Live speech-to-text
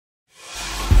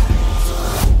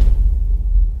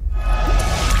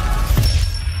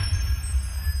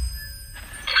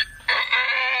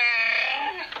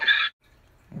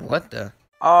What the?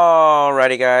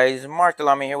 Alrighty guys, Mark the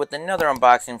Llama here with another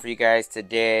unboxing for you guys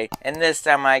today. And this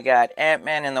time I got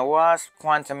Ant-Man and the Wasp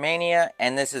Quantumania,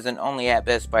 and this is an only at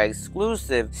Best Buy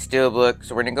exclusive Steelbook.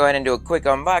 So we're going to go ahead and do a quick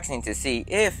unboxing to see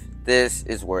if this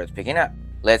is worth picking up.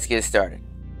 Let's get started.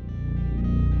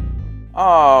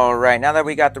 Alright, now that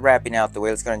we got the wrapping out the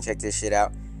way, let's go and check this shit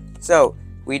out. So,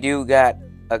 we do got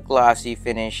a glossy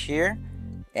finish here.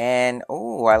 And,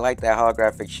 oh, I like that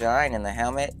holographic shine and the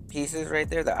helmet pieces right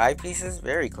there. The eye pieces,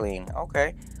 very clean.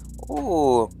 Okay.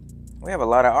 Ooh, we have a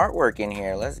lot of artwork in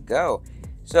here. Let's go.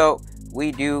 So,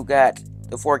 we do got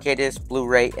the 4K disc,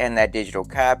 Blu-ray, and that digital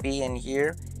copy in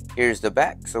here. Here's the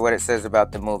back. So, what it says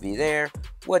about the movie there.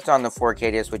 What's on the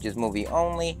 4K disc, which is movie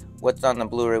only. What's on the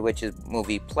Blu-ray, which is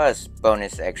movie plus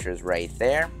bonus extras right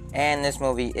there. And this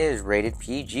movie is rated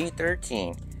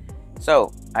PG-13.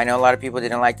 So, I know a lot of people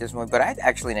didn't like this movie, but I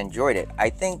actually enjoyed it. I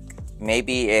think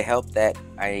maybe it helped that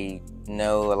I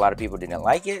know a lot of people didn't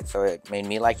like it, so it made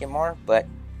me like it more, but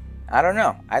I don't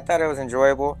know. I thought it was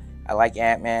enjoyable. I like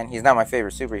Ant-Man. He's not my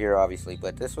favorite superhero, obviously,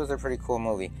 but this was a pretty cool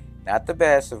movie. Not the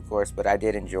best, of course, but I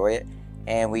did enjoy it.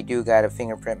 And we do got a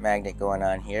fingerprint magnet going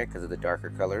on here because of the darker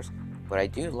colors, but I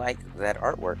do like that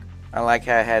artwork. I like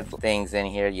how it had things in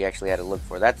here you actually had to look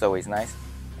for. That's always nice.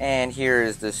 And here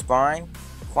is the spine.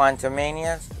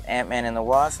 Quantumania, Ant-Man and the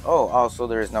Wasp. Oh, also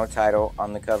there is no title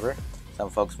on the cover. Some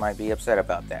folks might be upset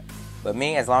about that. But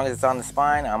me, as long as it's on the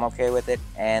spine, I'm okay with it.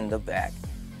 And the back.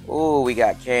 Ooh, we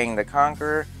got Kang the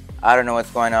Conqueror. I don't know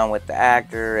what's going on with the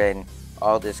actor and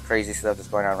all this crazy stuff that's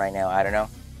going on right now. I don't know.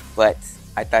 But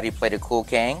I thought he played a cool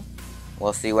Kang.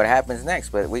 We'll see what happens next.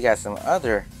 But we got some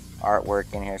other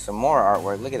artwork in here. Some more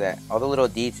artwork. Look at that. All the little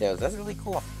details. That's really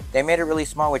cool. They made it really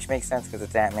small, which makes sense because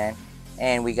it's Ant-Man.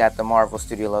 And we got the Marvel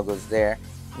Studio logos there.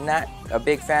 Not a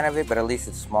big fan of it, but at least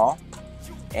it's small.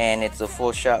 And it's a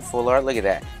full shot, full art. Look at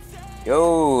that.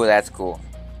 Yo, that's cool.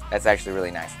 That's actually really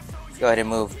nice. Let's go ahead and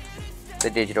move the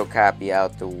digital copy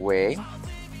out the way.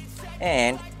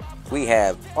 And we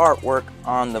have artwork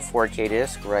on the 4K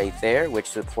disc right there, which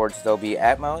supports Dolby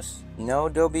Atmos. No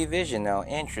Dolby Vision though.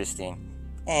 Interesting.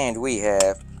 And we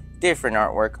have different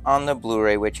artwork on the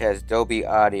Blu-ray, which has Dolby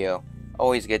Audio.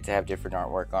 Always good to have different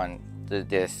artwork on the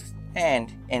discs,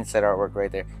 and inside artwork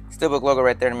right there. Steelbook logo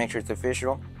right there to make sure it's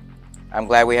official. I'm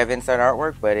glad we have inside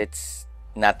artwork, but it's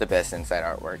not the best inside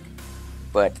artwork.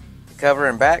 But the cover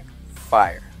and back,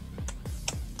 fire.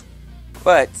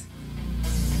 But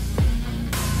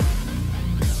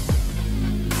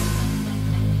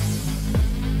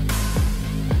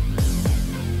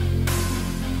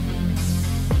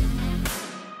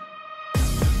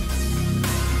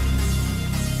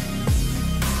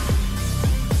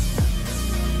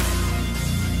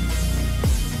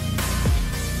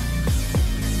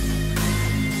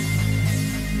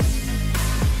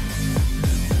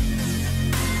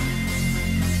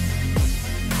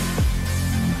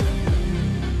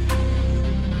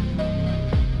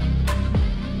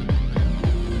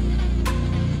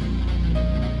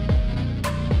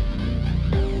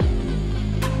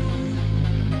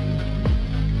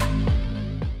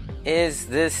is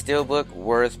this Steelbook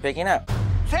worth picking up?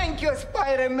 Thank you,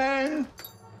 Spider-Man!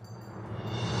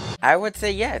 I would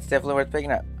say yeah, it's definitely worth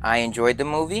picking up. I enjoyed the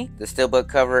movie. The Steelbook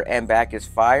cover and back is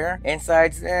fire.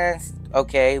 Inside's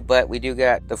okay, but we do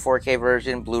got the 4K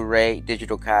version, Blu-ray,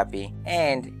 digital copy,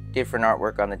 and different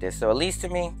artwork on the disc. So at least to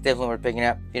me, definitely worth picking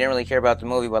up. If you didn't really care about the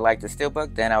movie but like the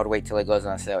Steelbook, then I would wait till it goes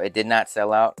on sale. It did not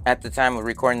sell out. At the time of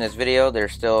recording this video,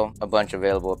 there's still a bunch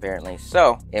available apparently.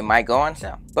 So it might go on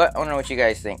sale. But I want to know what you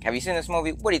guys think. Have you seen this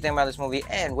movie? What do you think about this movie?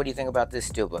 And what do you think about this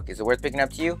Steelbook? Is it worth picking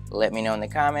up to you? Let me know in the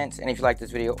comments. And if you like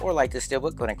this video or like this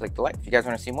Steelbook, go ahead and click the like. If you guys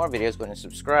want to see more videos, go ahead and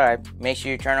subscribe. Make sure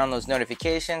you turn on those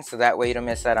notifications so that way you don't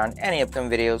miss out on any upcoming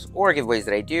videos or giveaways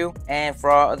that I do. And for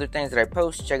all other things that I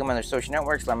post, check them on their social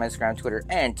networks like my Instagram, Twitter,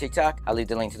 and TikTok. I'll leave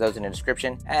the link to those in the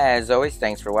description. As always,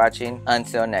 thanks for watching.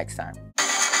 Until next time.